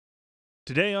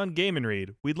Today on Game &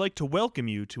 Read, we'd like to welcome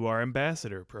you to our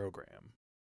Ambassador program.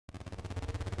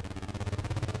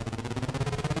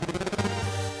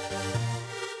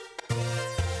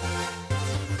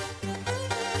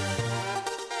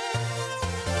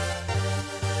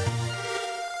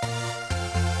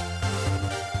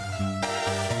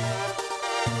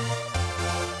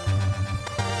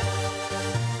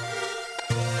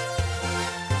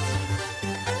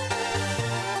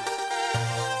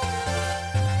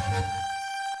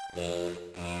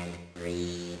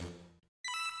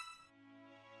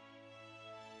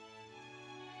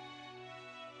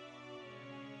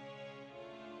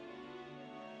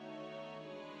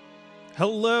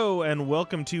 Hello and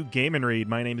welcome to Game & Read.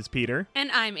 My name is Peter.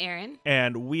 And I'm Erin.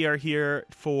 And we are here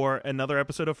for another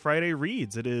episode of Friday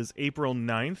Reads. It is April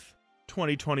 9th,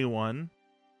 2021.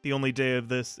 The only day of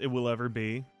this it will ever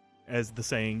be, as the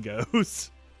saying goes.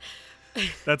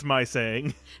 That's my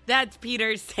saying. That's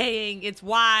Peter's saying. It's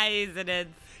wise and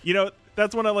it's... You know,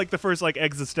 that's one of the first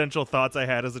existential thoughts I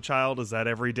had as a child, is that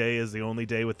every day is the only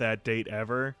day with that date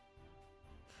ever.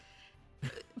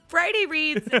 Friday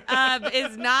Reads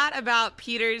is not about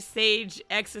Peter's sage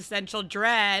existential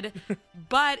dread,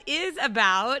 but is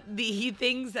about the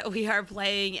things that we are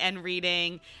playing and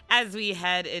reading as we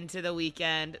head into the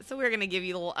weekend. So we're going to give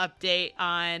you a little update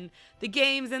on the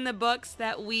games and the books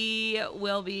that we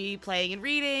will be playing and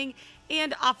reading,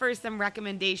 and offer some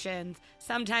recommendations,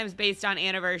 sometimes based on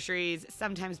anniversaries,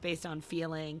 sometimes based on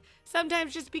feeling,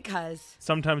 sometimes just because.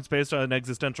 Sometimes based on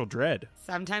existential dread.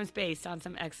 Sometimes based on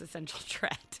some existential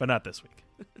dread. But not this week.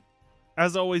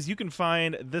 As always, you can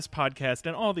find this podcast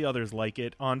and all the others like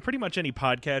it on pretty much any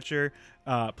podcatcher.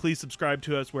 Please subscribe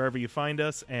to us wherever you find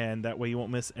us, and that way you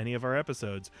won't miss any of our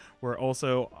episodes. We're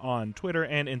also on Twitter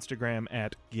and Instagram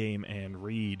at Game and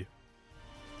Read.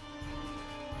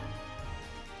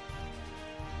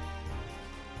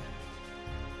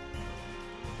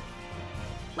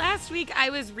 Last week, I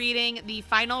was reading the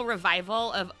final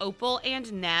revival of Opal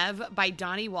and Nev by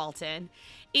Donnie Walton,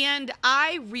 and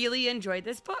I really enjoyed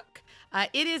this book.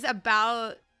 It is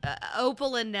about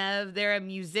Opal and Nev. They're a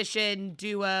musician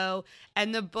duo,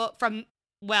 and the book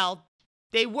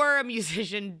they were a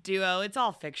musician duo. It's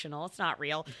all fictional. It's not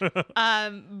real.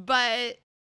 But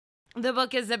the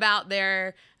book is about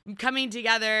their coming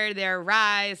together, their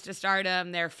rise to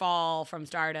stardom, their fall from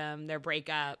stardom, their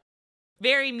breakup.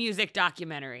 Very music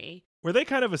documentary. Were they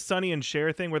kind of a Sonny and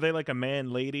Cher thing? Were they like a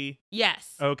man-lady?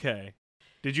 Yes. Okay.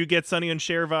 Did you get Sonny and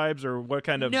Cher vibes, or what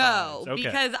kind of No, vibes? Okay.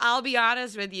 Because I'll be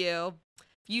honest with you.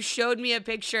 If you showed me a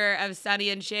picture of Sonny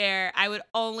and Cher, I would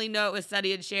only know it was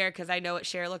Sonny and Cher because I know what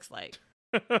Cher looks like.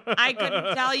 I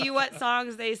couldn't tell you what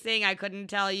songs they sing. I couldn't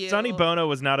tell you. Sonny Bono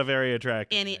was not a very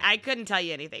attractive. I couldn't tell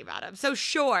you anything about him. So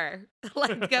sure,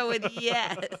 let's go with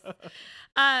yes.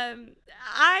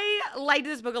 I liked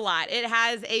this book a lot. It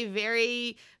has a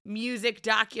very music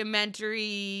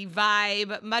documentary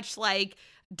vibe, much like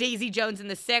Daisy Jones and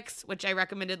the Six, which I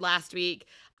recommended last week.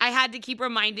 I had to keep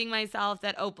reminding myself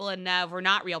that Opal and Nev were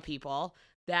not real people,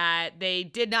 that they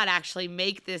did not actually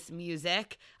make this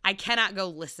music. I cannot go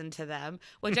listen to them,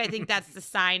 which I think that's the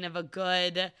sign of a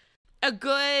good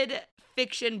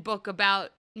fiction book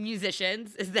about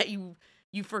musicians, is that you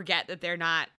forget that they're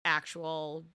not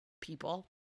actual people.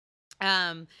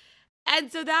 And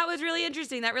so that was really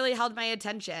interesting. That really held my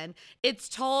attention. It's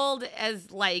told as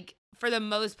for the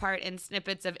most part in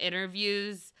snippets of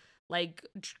interviews,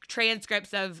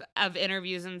 transcripts of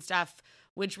interviews and stuff,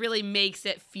 which really makes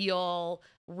it feel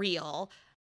real.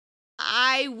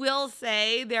 I will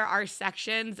say there are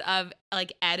sections of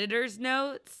editor's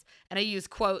notes, and I use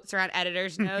quotes around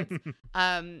editor's notes.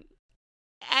 And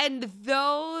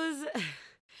those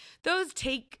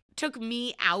took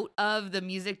me out of the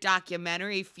music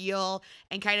documentary feel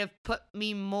and kind of put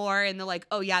me more in the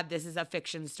oh yeah, this is a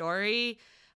fiction story.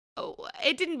 Oh,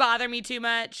 it didn't bother me too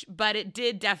much, but it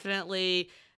did definitely.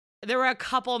 There were a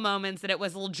couple moments that it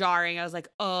was a little jarring. I was like,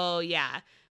 oh yeah,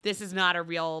 this is not a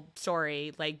real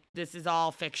story. This is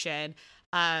all fiction.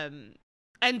 And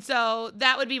so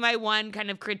that would be my one kind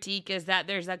of critique, is that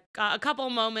there's a couple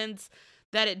moments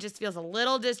that it just feels a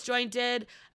little disjointed.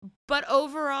 But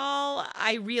overall,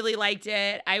 I really liked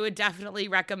it. I would definitely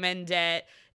recommend it.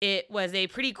 It was a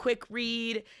pretty quick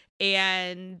read,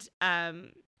 and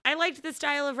I liked the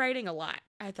style of writing a lot.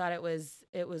 I thought it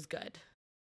was good.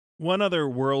 One other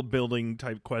world-building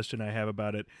type question I have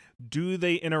about it: do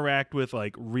they interact with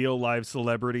real live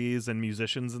celebrities and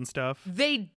musicians and stuff?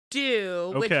 They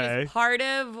do, which is part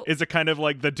of... Is it kind of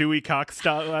like the Dewey Cox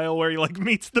style, where he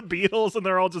meets the Beatles and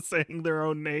they're all just saying their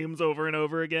own names over and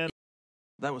over again?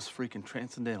 That was freaking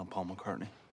transcendental, Paul McCartney.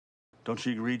 Don't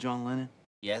you agree, John Lennon?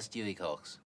 Yes, Dewey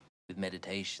Cox. With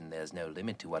meditation, there's no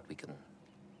limit to what we can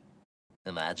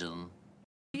imagine.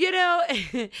 You know,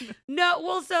 no,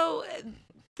 well, so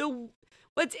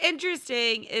what's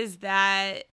interesting is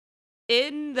that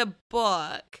in the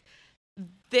book,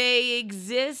 they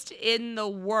exist in the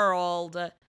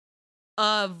world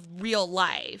of real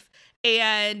life.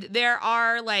 And there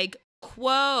are like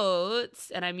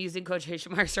quotes, and I'm using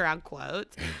quotation marks around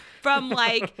quotes, from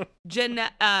like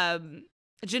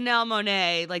Janelle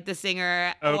Monáe, like the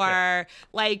singer, Okay. or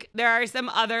like there are some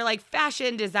other like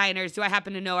fashion designers who I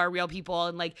happen to know are real people.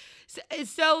 And like,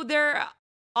 so there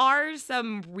are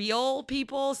some real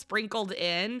people sprinkled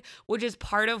in, which is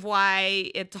part of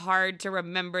why it's hard to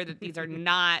remember that these are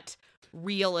not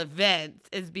real events,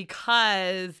 is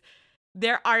because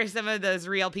there are some of those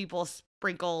real people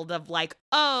sprinkled of like,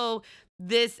 oh,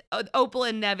 this Opal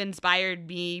and Nev inspired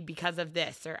me because of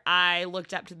this, or I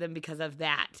looked up to them because of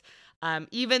that.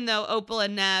 Even though Opal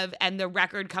and Nev and the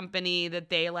record company that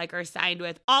they like are signed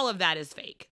with, all of that is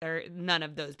fake. None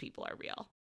of those people are real.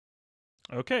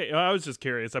 Okay, I was just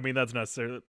curious. I mean, that's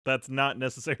not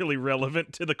necessarily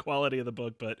relevant to the quality of the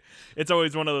book, but it's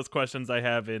always one of those questions I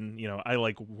have in, I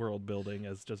like world building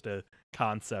as just a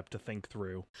concept to think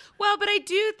through. Well, but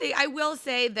I will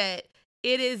say that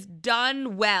it is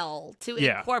done well to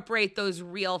incorporate those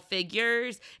real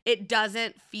figures. It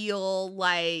doesn't feel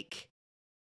like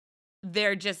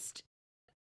they're just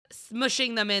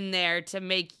smushing them in there to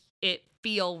make it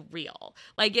feel real.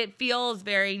 Like, it feels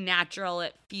very natural.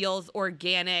 It feels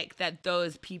organic that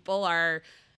those people are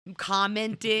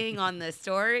commenting on the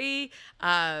story.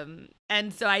 And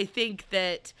so I think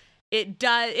that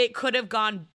it could have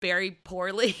gone very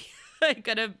poorly. It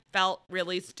could have felt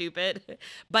really stupid,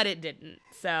 but it didn't.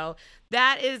 So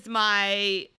that is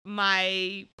my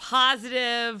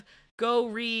positive. Go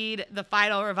read The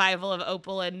Final Revival of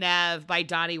Opal and Nev by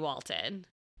Donnie Walton.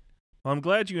 Well, I'm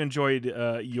glad you enjoyed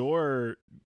your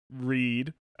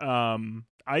read.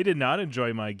 I did not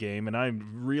enjoy my game, and I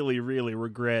really, really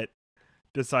regret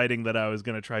deciding that I was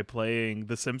going to try playing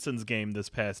the Simpsons game this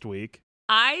past week.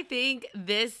 I think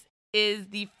this is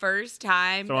the first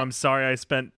time. So I'm sorry I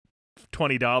spent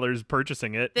 $20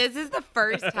 purchasing it. This is the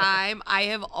first time I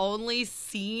have only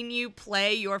seen you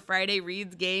play your Friday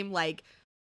Reads game like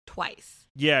twice.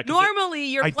 Yeah.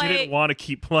 Normally I didn't want to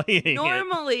keep playing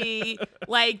Normally,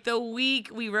 like the week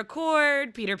we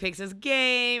record, Peter picks his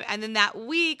game, and then that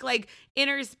week, like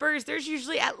interspersed, there's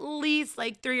usually at least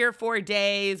like 3 or 4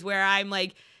 days where I'm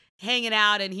like hanging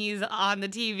out and he's on the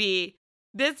TV.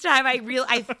 This time I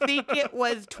think it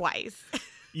was twice.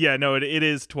 Yeah, no, it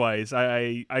is twice.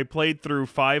 I played through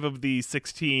 5 of the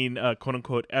 16 quote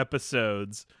unquote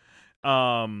episodes.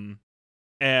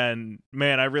 And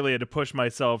man, I really had to push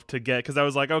myself to get, because I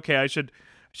was like, okay, I should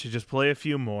just play a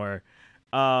few more.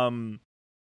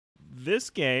 This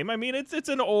game, I mean, it's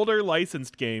an older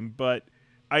licensed game, but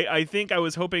I think I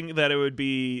was hoping that it would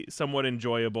be somewhat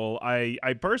enjoyable.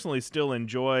 I personally still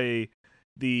enjoy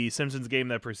the Simpsons game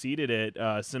that preceded it,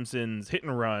 Simpsons Hit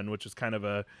and Run, which is kind of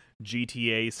a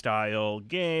GTA style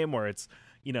game where it's,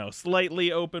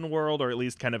 slightly open world, or at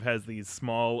least kind of has these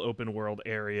small open world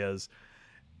areas.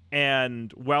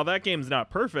 And while that game's not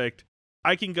perfect,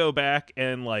 I can go back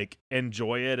and like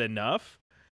enjoy it enough.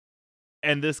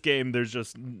 And this game, there's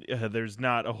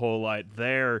not a whole lot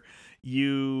there.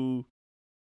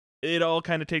 It all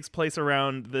kind of takes place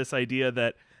around this idea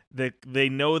that they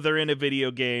know they're in a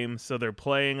video game, so they're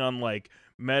playing on like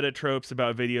meta tropes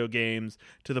about video games,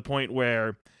 to the point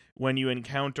where when you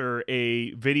encounter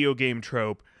a video game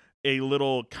trope, a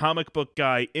little comic book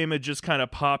guy image just kind of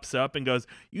pops up and goes,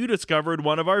 "You discovered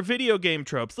one of our video game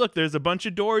tropes. Look, there's a bunch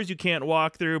of doors you can't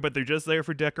walk through, but they're just there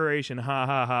for decoration. Ha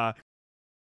ha ha."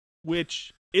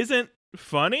 Which isn't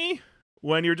funny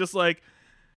when you're just like,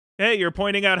 hey, you're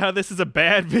pointing out how this is a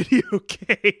bad video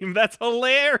game. That's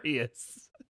hilarious.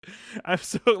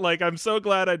 I'm so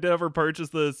glad I never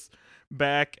purchased this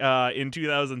back in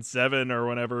 2007 or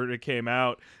whenever it came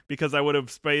out, because I would have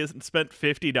spent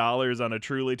 $50 on a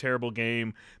truly terrible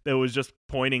game that was just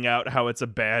pointing out how it's a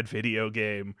bad video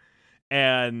game.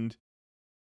 And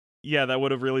yeah, that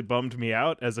would have really bummed me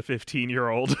out as a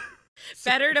 15-year-old.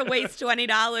 Better to waste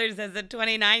 $20 as a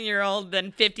 29-year-old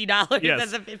than $50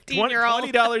 as a 15-year-old.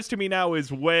 $20 to me now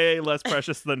is way less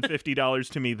precious than $50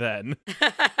 to me then.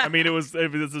 I mean, it was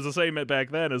the same back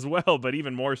then as well, but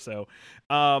even more so.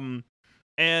 And,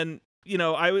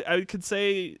 I could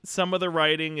say some of the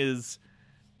writing is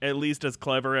at least as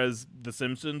clever as The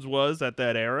Simpsons was at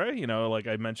that era. Like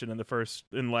I mentioned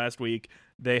in last week,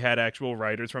 they had actual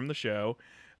writers from the show.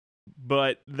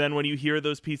 But then when you hear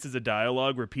those pieces of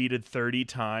dialogue repeated 30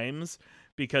 times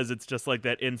because it's just like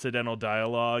that incidental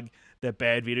dialogue that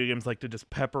bad video games like to just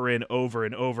pepper in over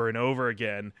and over and over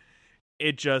again.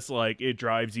 It just like it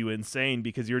drives you insane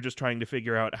because you're just trying to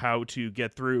figure out how to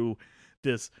get through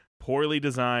this poorly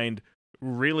designed,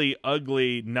 really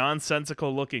ugly,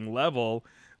 nonsensical looking level.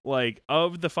 Like,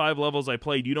 of the 5 levels I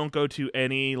played, you don't go to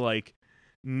any like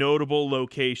notable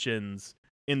locations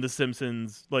in The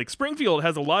Simpsons. Like, Springfield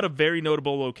has a lot of very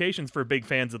notable locations for big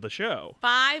fans of the show.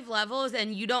 5 levels,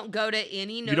 and you don't go to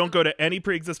any. You don't go to any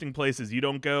pre-existing places. You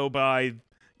don't go by.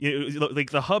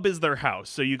 Like, the hub is their house,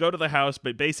 so you go to the house,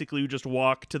 but basically you just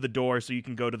walk to the door so you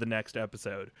can go to the next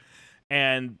episode.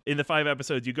 And in the 5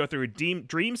 episodes, you go through a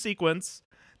dream sequence.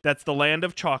 That's the Land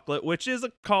of Chocolate, which is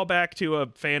a callback to a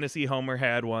fantasy Homer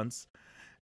had once.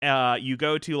 You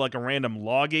go to like a random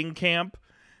logging camp.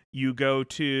 You go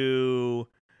to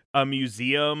a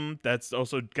museum that's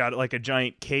also got like a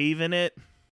giant cave in it.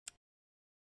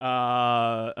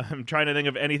 I'm trying to think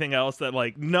of anything else that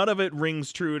like none of it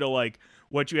rings true to like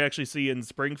what you actually see in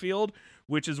Springfield,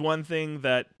 which is one thing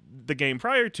that the game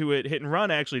prior to it, Hit and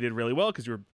Run, actually did really well because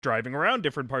you were driving around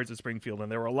different parts of Springfield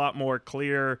and there were a lot more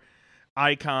clear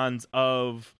icons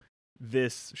of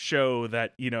this show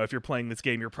that, you know, if you're playing this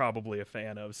game, you're probably a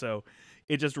fan of. So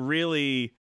it just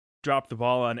really dropped the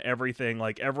ball on everything.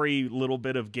 Like, every little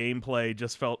bit of gameplay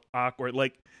just felt awkward.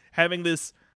 Like, having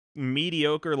this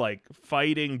mediocre, like,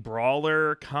 fighting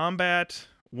brawler combat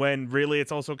when really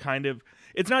it's also kind of,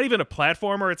 it's not even a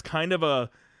platformer. It's kind of a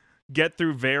get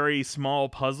through very small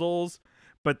puzzles.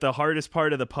 But the hardest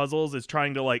part of the puzzles is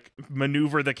trying to like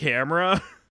maneuver the camera.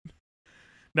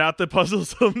 Not the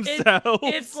puzzles themselves.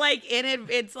 It's like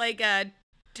it's like a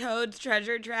Toad's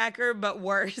Treasure Tracker, but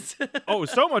worse. Oh,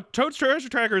 so much. Toad's Treasure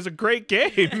Tracker is a great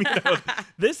game. You know,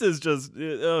 this is just,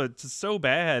 it's so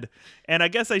bad. And I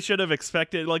guess I should have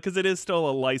expected, like, because it is still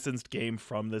a licensed game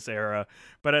from this era.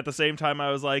 But at the same time, I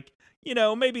was like, you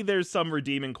know, maybe there's some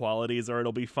redeeming qualities, or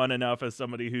it'll be fun enough as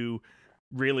somebody who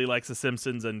really likes The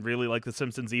Simpsons and really like The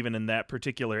Simpsons even in that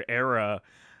particular era,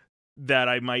 that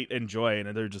I might enjoy,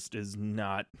 and there just is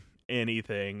not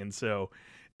anything. And so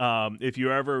if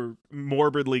you're ever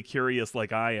morbidly curious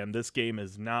like I am, this game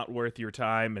is not worth your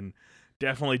time, and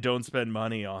definitely don't spend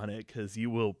money on it because you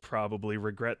will probably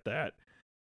regret that.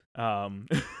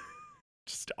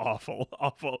 Just awful.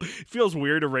 It feels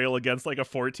weird to rail against like a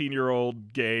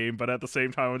 14-year-old game, but at the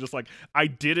same time I'm just like, I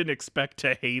didn't expect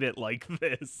to hate it like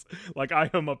this. Like, I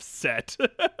am upset.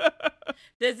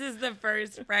 This is the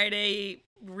first Friday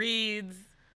reads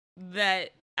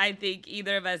that I think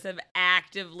either of us have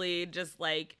actively just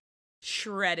like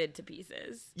shredded to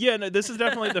pieces. Yeah, no, this is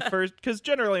definitely the first, because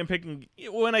generally I'm picking,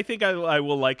 when I think I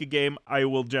will like a game, I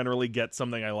will generally get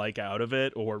something I like out of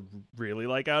it, or really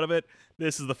like out of it.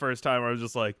 This is the first time where I was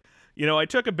just like, you know, I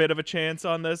took a bit of a chance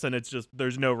on this, and it's just,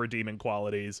 there's no redeeming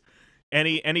qualities.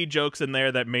 Any jokes in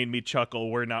there that made me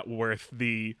chuckle were not worth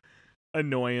the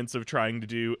annoyance of trying to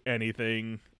do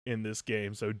anything in this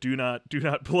game. So do not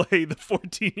play the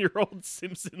 14-year-old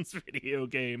Simpsons video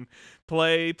game.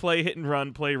 Play Hit and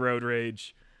Run, play Road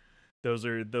Rage. Those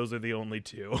are the only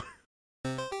two.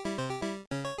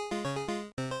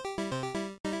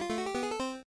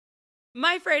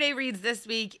 My Friday reads this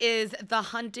week is The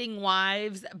Hunting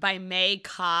Wives by May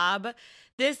Cobb.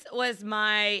 This was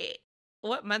my,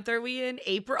 what month are we in?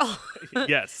 April?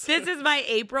 Yes. This is my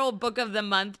April book of the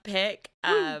month pick.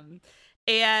 And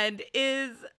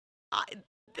this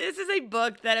is a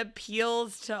book that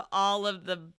appeals to all of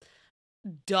the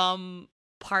dumb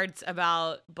parts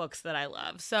about books that I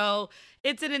love. So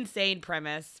it's an insane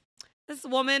premise. This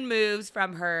woman moves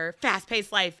from her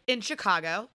fast-paced life in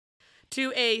Chicago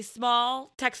to a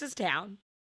small Texas town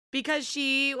because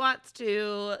she wants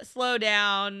to slow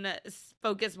down,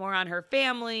 focus more on her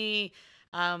family,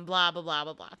 blah, blah, blah,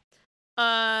 blah,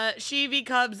 blah. She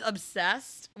becomes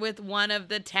obsessed with one of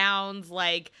the town's,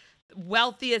 like,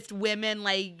 wealthiest women,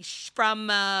 like, from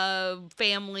a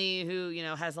family who, you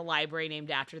know, has a library named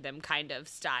after them kind of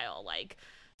style, like,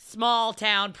 small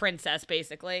town princess,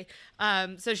 basically.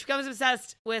 So she becomes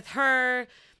obsessed with her.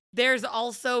 There's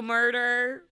also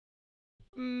murder,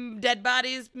 dead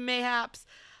bodies, mayhaps,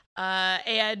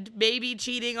 and maybe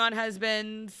cheating on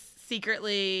husbands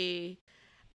secretly.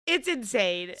 It's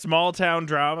insane. Small town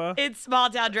drama. It's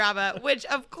small town drama, which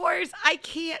of course I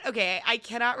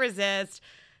cannot resist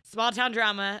small town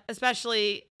drama,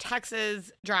 especially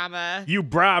Texas drama. You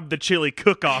bribed the chili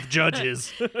cook-off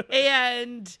judges.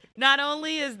 And not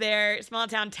only is there small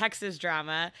town Texas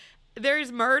drama,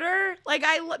 There's murder. Like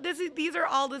these are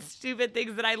all the stupid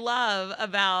things that I love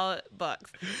about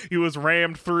books. He was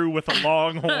rammed through with a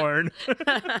longhorn.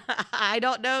 I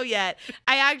don't know yet.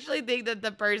 I actually think that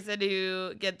the person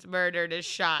who gets murdered is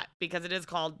shot because it is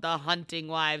called The Hunting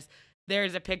Wives.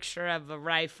 There's a picture of a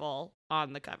rifle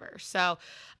on the cover. So,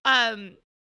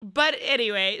 but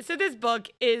anyway, so this book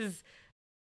is,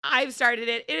 I've started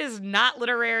it. It is not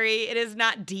literary. It is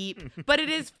not deep, but it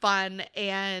is fun.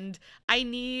 And I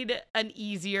need an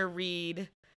easier read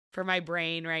for my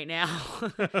brain right now.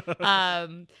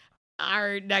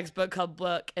 Our next book club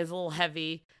book is a little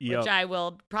heavy, which I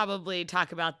will probably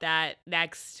talk about that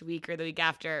next week or the week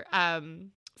after.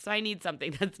 So I need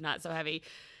something that's not so heavy.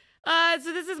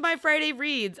 So this is my Friday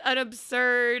Reads, an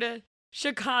absurd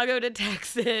Chicago to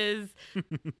Texas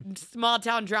small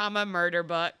town drama murder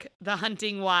book, The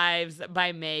Hunting Wives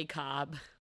by May Cobb.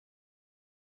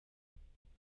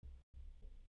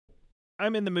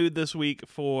 I'm in the mood this week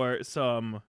for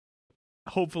some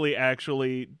hopefully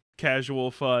actually casual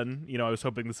fun. You know, I was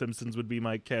hoping The Simpsons would be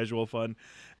my casual fun.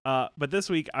 But this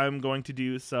week I'm going to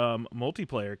do some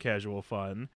multiplayer casual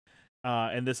fun.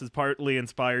 And this is partly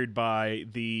inspired by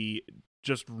the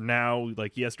just now,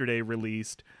 like yesterday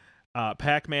released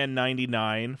Pac-Man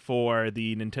 99 for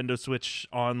the Nintendo Switch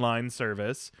online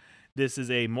service. This is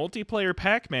a multiplayer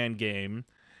Pac-Man game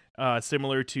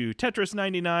similar to Tetris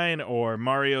 99 or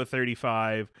Mario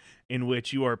 35, in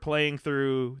which you are playing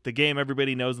through the game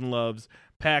everybody knows and loves,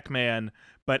 Pac-Man,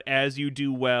 but as you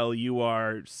do well, you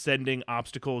are sending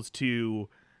obstacles to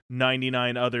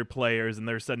 99 other players, and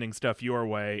they're sending stuff your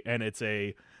way, and it's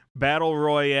a battle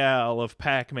royale of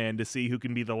Pac-Man to see who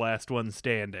can be the last one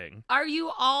standing. Are you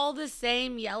all the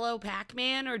same yellow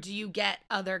Pac-Man, or do you get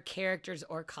other characters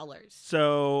or colors?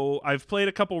 So I've played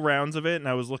a couple rounds of it, and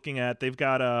I was looking at, they've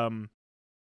got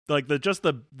like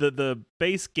the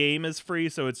base game is free,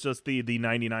 so it's just the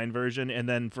 99 version, and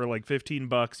then for like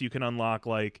 $15 you can unlock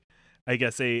like I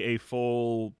guess a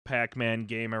full Pac-Man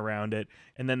game around it,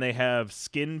 and then they have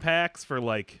skin packs for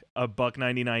like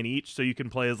 $1.99 each, so you can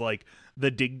play as like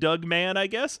the Dig Dug Man, I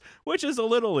guess, which is a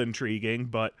little intriguing,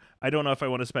 but I don't know if I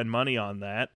want to spend money on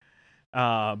that.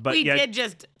 But we did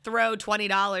just throw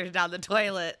 $20 down the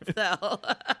toilet, so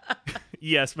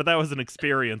yes, but that was an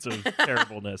experience of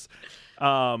terribleness.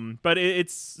 But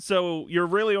it's so you're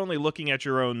really only looking at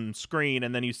your own screen,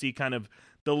 and then you see kind of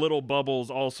the little bubbles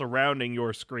all surrounding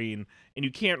your screen, and you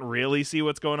can't really see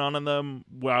what's going on in them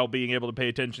while being able to pay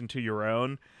attention to your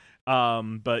own.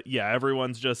 But yeah,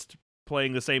 everyone's just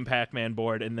playing the same Pac-Man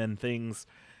board, and then things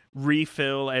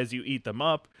refill as you eat them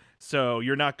up. So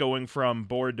you're not going from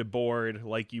board to board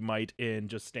like you might in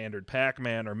just standard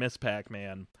Pac-Man or Miss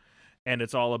Pac-Man. And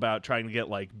it's all about trying to get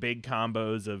like big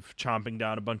combos of chomping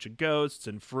down a bunch of ghosts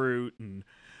and fruit and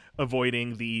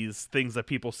avoiding these things that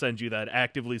people send you that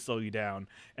actively slow you down.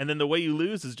 And then the way you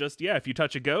lose is just, if you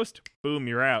touch a ghost, boom,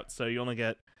 you're out. So you only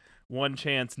get one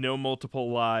chance, no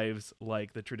multiple lives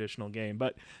like the traditional game.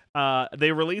 But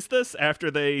they released this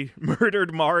after they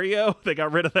murdered Mario. They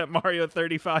got rid of that Mario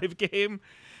 35 game.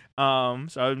 So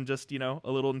I'm just, a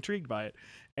little intrigued by it.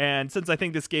 And since I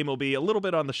think this game will be a little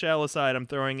bit on the shallow side, I'm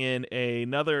throwing in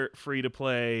another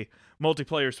free-to-play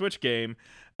multiplayer Switch game,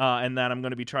 and that I'm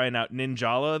going to be trying out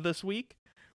Ninjala this week,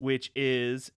 which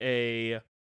is a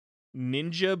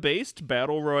ninja-based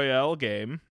battle royale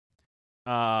game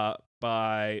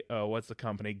by, what's the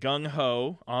company? Gung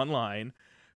Ho Online,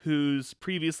 who's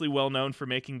previously well known for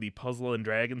making the Puzzle and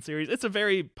Dragon series. It's a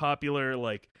very popular,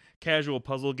 casual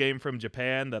puzzle game from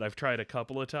Japan that I've tried a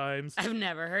couple of times. I've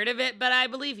never heard of it, but I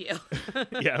believe you.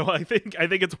 Yeah, well, I think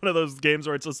it's one of those games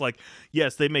where it's just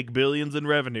yes, they make billions in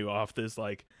revenue off this,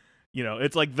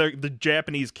 it's like the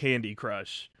Japanese Candy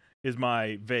Crush is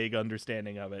my vague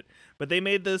understanding of it. But they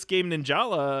made this game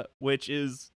Ninjala, which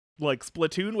is like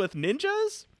Splatoon with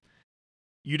ninjas.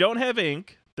 You don't have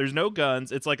ink. There's no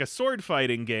guns. It's like a sword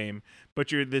fighting game,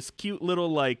 but you're this cute little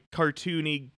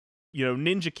cartoony,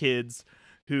 ninja kids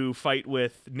who fight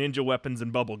with ninja weapons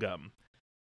and bubblegum.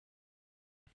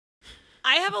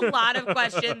 I have a lot of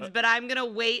questions, but I'm going to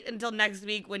wait until next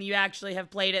week when you actually have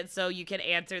played it so you can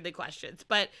answer the questions.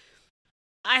 But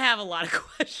I have a lot of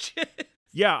questions.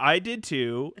 Yeah, I did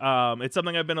too. It's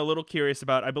something I've been a little curious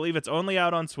about. I believe it's only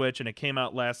out on Switch, and it came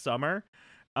out last summer.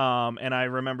 And I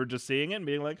remember just seeing it and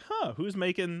being like, who's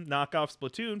making knockoff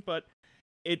Splatoon? But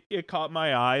it caught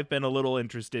my eye. I've been a little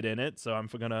interested in it, so I'm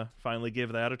going to finally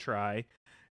give that a try.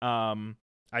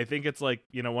 I think it's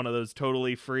one of those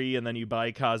totally free and then you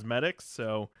buy cosmetics.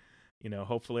 So,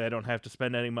 hopefully I don't have to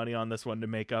spend any money on this one to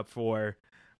make up for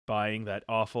buying that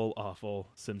awful, awful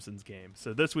Simpsons game.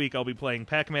 So this week I'll be playing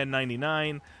Pac-Man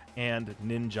 99 and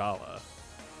Ninjala.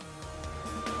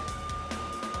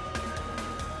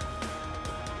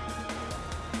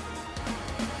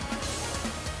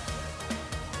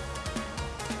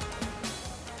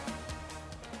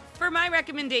 For my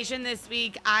recommendation this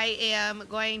week, I am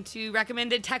going to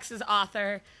recommend a Texas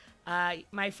author.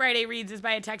 My Friday Reads is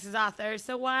by a Texas author,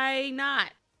 so why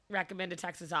not recommend a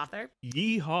Texas author?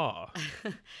 Yeehaw.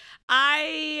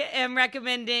 I am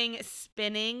recommending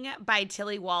Spinning by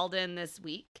Tilly Walden this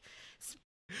week.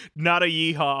 Not a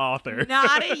yeehaw author.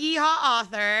 Not a yeehaw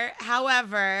author.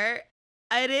 However,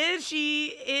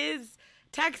 she's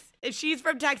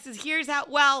from Texas. Here's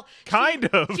how, Kind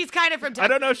of. She's kind of from Texas. I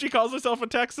don't know if she calls herself a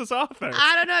Texas author.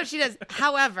 I don't know if she does.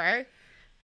 However,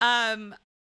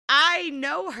 I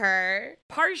know her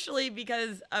partially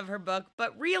because of her book,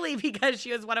 but really because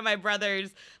she was one of my brother's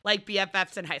like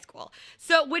BFFs in high school.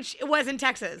 So, which was in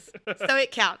Texas. So it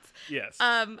counts. Yes.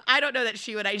 I don't know that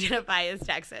she would identify as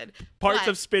Texan. Parts but-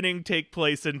 of Spinning take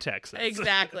place in Texas.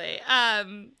 Exactly.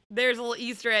 There's a little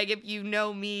Easter egg. If you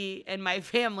know me and my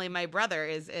family, my brother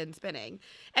is in Spinning.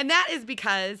 And that is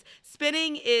because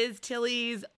Spinning is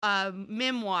Tilly's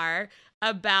memoir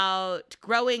about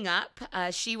growing up.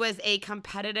 She was a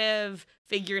competitive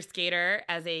figure skater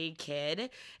as a kid.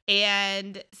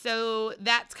 And so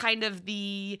that's kind of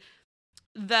the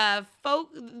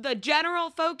general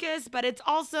focus, but it's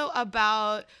also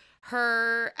about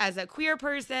her as a queer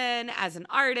person, as an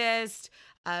artist,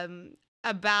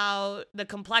 about the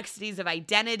complexities of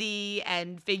identity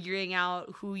and figuring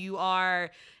out who you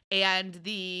are and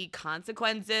the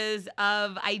consequences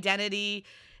of identity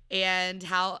and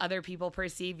how other people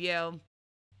perceive you.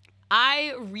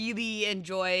 I really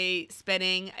enjoy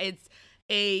Spinning. It's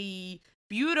a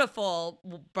beautiful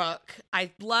book.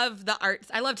 I love the art.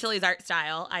 I love Tilly's art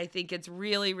style. I think it's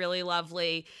really, really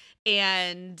lovely.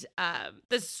 And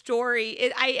the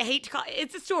story, I hate to call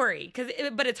it's a story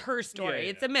but it's her story.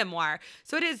 Yeah. It's a memoir.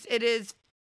 So it is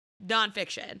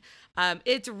nonfiction.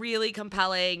 It's really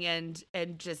compelling and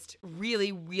just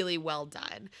really, really well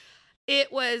done.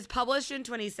 It was published in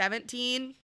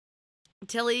 2017.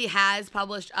 Tilly has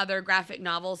published other graphic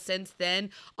novels since then.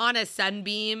 On a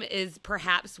Sunbeam is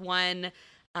perhaps one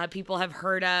people have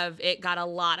heard of. It got a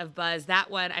lot of buzz. That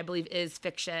one, I believe, is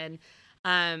fiction.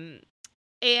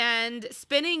 And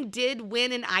Spinning did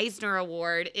win an Eisner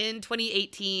Award in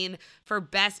 2018 for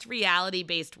Best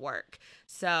Reality-Based Work.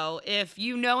 So if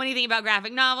you know anything about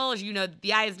graphic novels, you know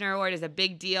the Eisner Award is a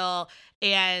big deal.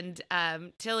 And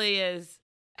Tilly is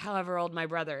however old my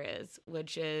brother is,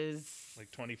 which is like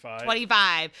 25.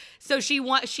 25. So she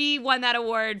won that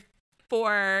award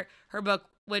for her book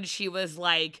when she was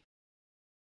like,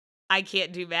 I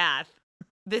can't do math.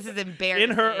 This is embarrassing.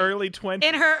 In her early 20s.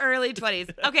 In her early 20s.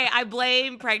 Okay, I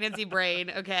blame pregnancy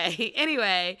brain. Okay.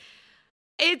 Anyway,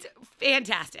 it's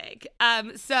fantastic.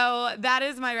 So that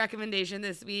is my recommendation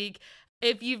this week.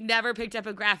 If you've never picked up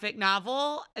a graphic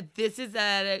novel, this is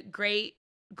a great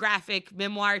graphic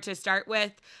memoir to start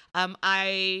with.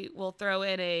 I will throw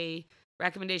in a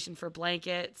recommendation for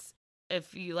blankets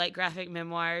if you like graphic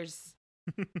memoirs,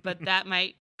 but that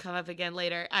might come up again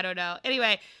later. I don't know.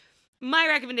 Anyway, my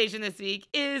recommendation this week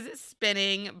is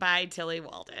Spinning by Tilly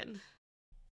Walden.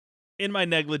 In my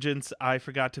negligence, I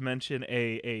forgot to mention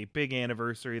a big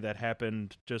anniversary that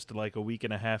happened just like a week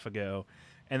and a half ago,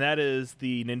 and that is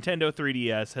the Nintendo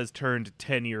 3DS has turned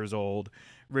 10 years old.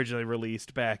 Originally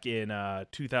released back in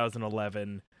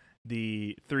 2011.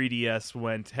 The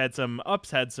 3DS had some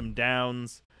ups, had some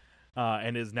downs,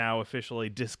 and is now officially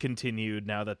discontinued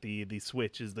now that the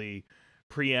Switch is the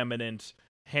preeminent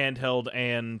handheld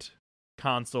and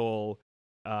console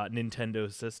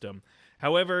Nintendo system.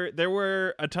 However, there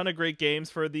were a ton of great games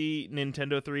for the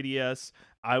Nintendo 3DS.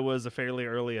 I was a fairly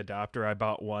early adopter. I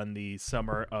bought one the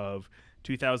summer of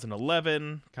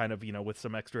 2011, kind of, with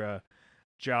some extra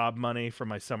job money from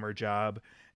my summer job,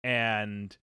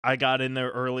 and I got in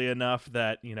there early enough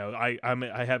that I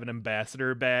have an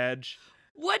ambassador badge.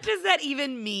 What does that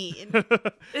even mean?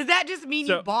 Does that just mean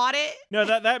you bought it? No,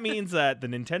 that means that the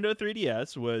Nintendo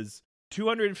 3DS was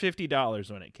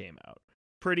 $250 when it came out.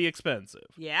 Pretty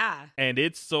expensive. Yeah. And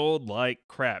it sold like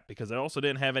crap because it also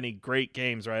didn't have any great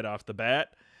games right off the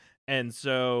bat. And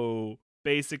so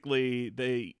basically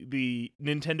the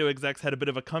Nintendo execs had a bit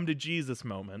of a come to Jesus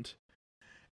moment,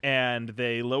 and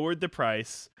they lowered the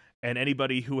price, and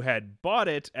anybody who had bought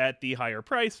it at the higher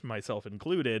price, myself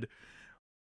included,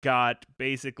 they got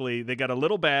a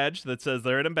little badge that says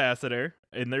they're an ambassador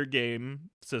in their game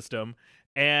system,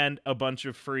 and a bunch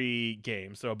of free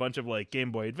games. So a bunch of like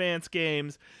Game Boy Advance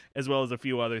games, as well as a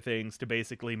few other things to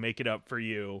basically make it up for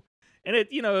you. And it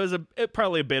was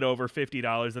probably a bit over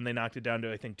 $50, and they knocked it down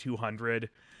to I think $200.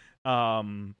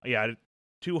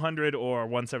 200 or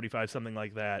 $175, something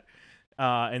like that.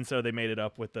 And so they made it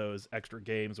up with those extra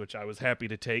games, which I was happy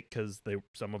to take because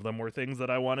some of them were things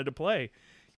that I wanted to play.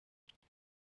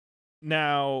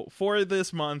 Now, for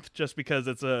this month, just because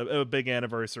it's a big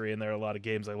anniversary and there are a lot of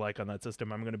games I like on that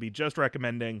system, I'm going to be just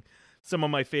recommending some of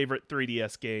my favorite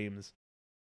 3DS games.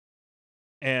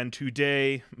 And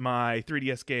today, my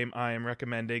 3DS game I am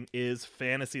recommending is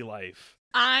Fantasy Life.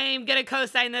 I'm going to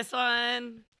co-sign this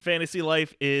one. Fantasy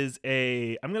Life is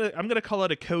I'm gonna call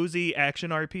it a cozy action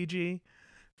RPG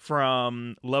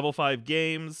from Level 5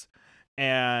 Games.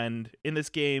 And in this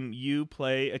game, you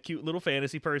play a cute little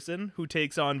fantasy person who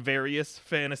takes on various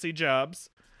fantasy jobs.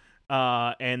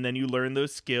 And then you learn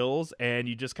those skills and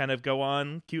you just kind of go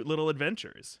on cute little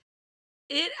adventures.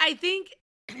 I think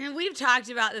we've talked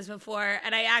about this before,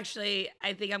 and I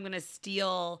think I'm going to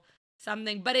steal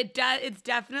something, but it's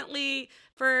definitely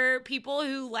for people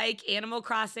who like Animal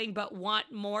Crossing but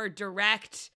want more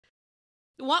direction,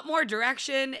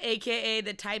 aka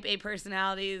the type A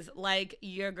personalities like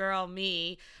your girl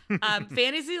me.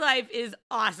 Fantasy Life is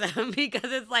awesome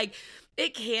because it's like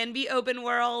it can be open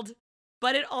world,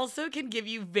 but it also can give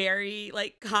you very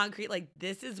like concrete, like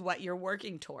this is what you're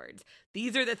working towards.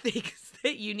 These are the things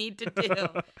that you need to do.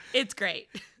 It's great.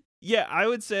 Yeah, I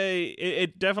would say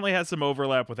it definitely has some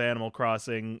overlap with Animal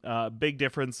Crossing. Big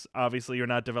difference, obviously, you're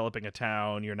not developing a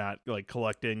town. You're not like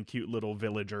collecting cute little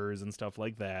villagers and stuff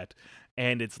like that.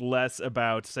 And it's less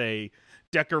about, say,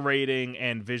 decorating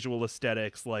and visual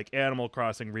aesthetics like Animal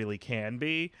Crossing really can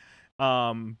be.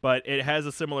 But it has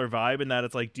a similar vibe in that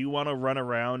it's like, do you want to run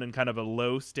around in kind of a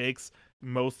low stakes,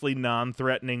 mostly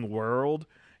non-threatening world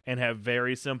and have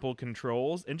very simple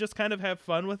controls and just kind of have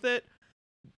fun with it?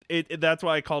 That's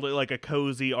why I called it like a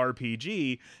cozy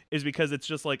RPG, is because it's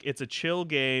just like, it's a chill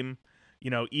game.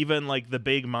 You know, even like the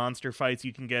big monster fights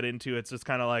you can get into, it's just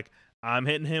kind of like, I'm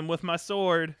hitting him with my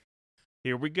sword.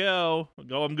 Here we go.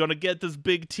 I'm going to get this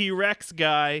big T-Rex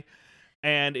guy.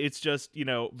 And it's just, you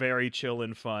know, very chill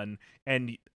and fun.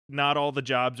 And not all the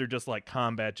jobs are just like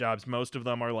combat jobs. Most of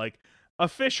them are like a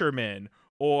fisherman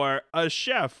or a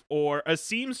chef or a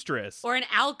seamstress or an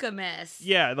alchemist.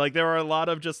 Yeah, like there are a lot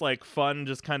of just like fun,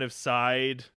 just kind of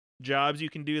side jobs you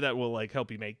can do that will like help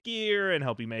you make gear and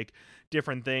help you make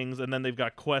different things. And then they've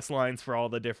got quest lines for all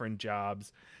the different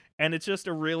jobs. And it's just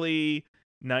a really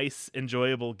nice,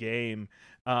 enjoyable game.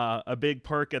 A big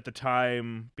perk at the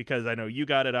time, because I know you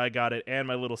got it, I got it, and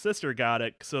my little sister got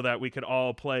it, so that we could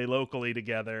all play locally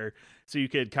together. So you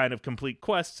could kind of complete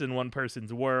quests in one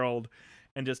person's world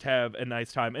and just have a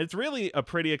nice time. It's really a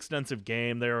pretty extensive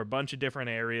game. There are a bunch of different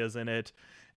areas in it,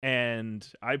 and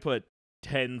I put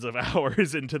tens of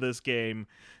hours into this game,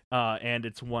 and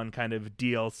it's one kind of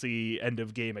DLC end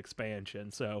of game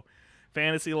expansion. So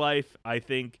Fantasy Life, I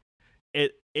think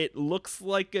it looks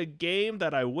like a game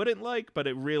that I wouldn't like, but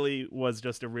it really was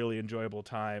just a really enjoyable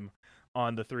time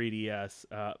on the 3DS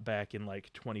back in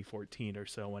like 2014 or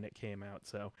so when it came out.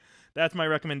 So that's my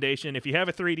recommendation. If you have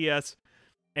a 3DS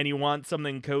and you want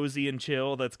something cozy and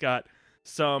chill that's got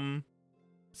some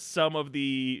of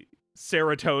the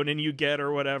serotonin you get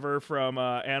or whatever from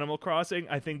Animal Crossing,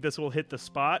 I think this will hit the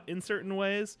spot in certain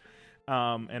ways,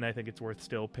 and I think it's worth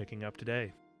still picking up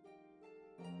today.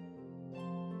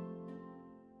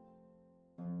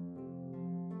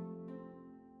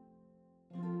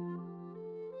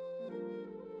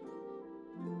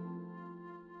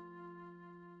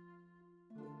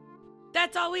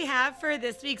 That's all we have for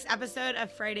this week's episode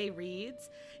of Friday Reads.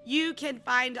 You can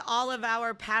find all of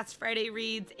our past Friday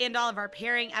Reads and all of our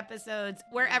pairing episodes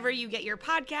wherever you get your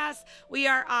podcasts. We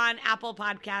are on Apple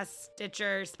Podcasts,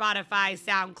 Stitcher, Spotify,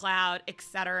 SoundCloud,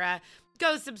 etc.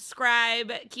 Go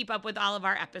subscribe, keep up with all of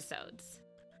our episodes.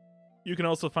 You can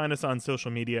also find us on social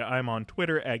media. I'm on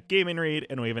Twitter at GamingRead,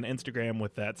 and we have an Instagram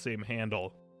with that same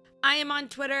handle. I am on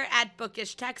Twitter at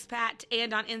BookishTextPat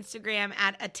and on Instagram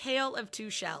at A Tale of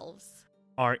Two Shelves.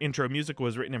 Our intro music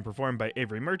was written and performed by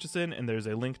Avery Murchison, and there's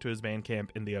a link to his Bandcamp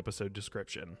in the episode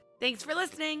description. Thanks for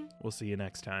listening. We'll see you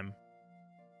next time.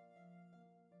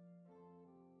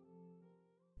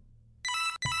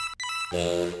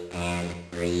 The end.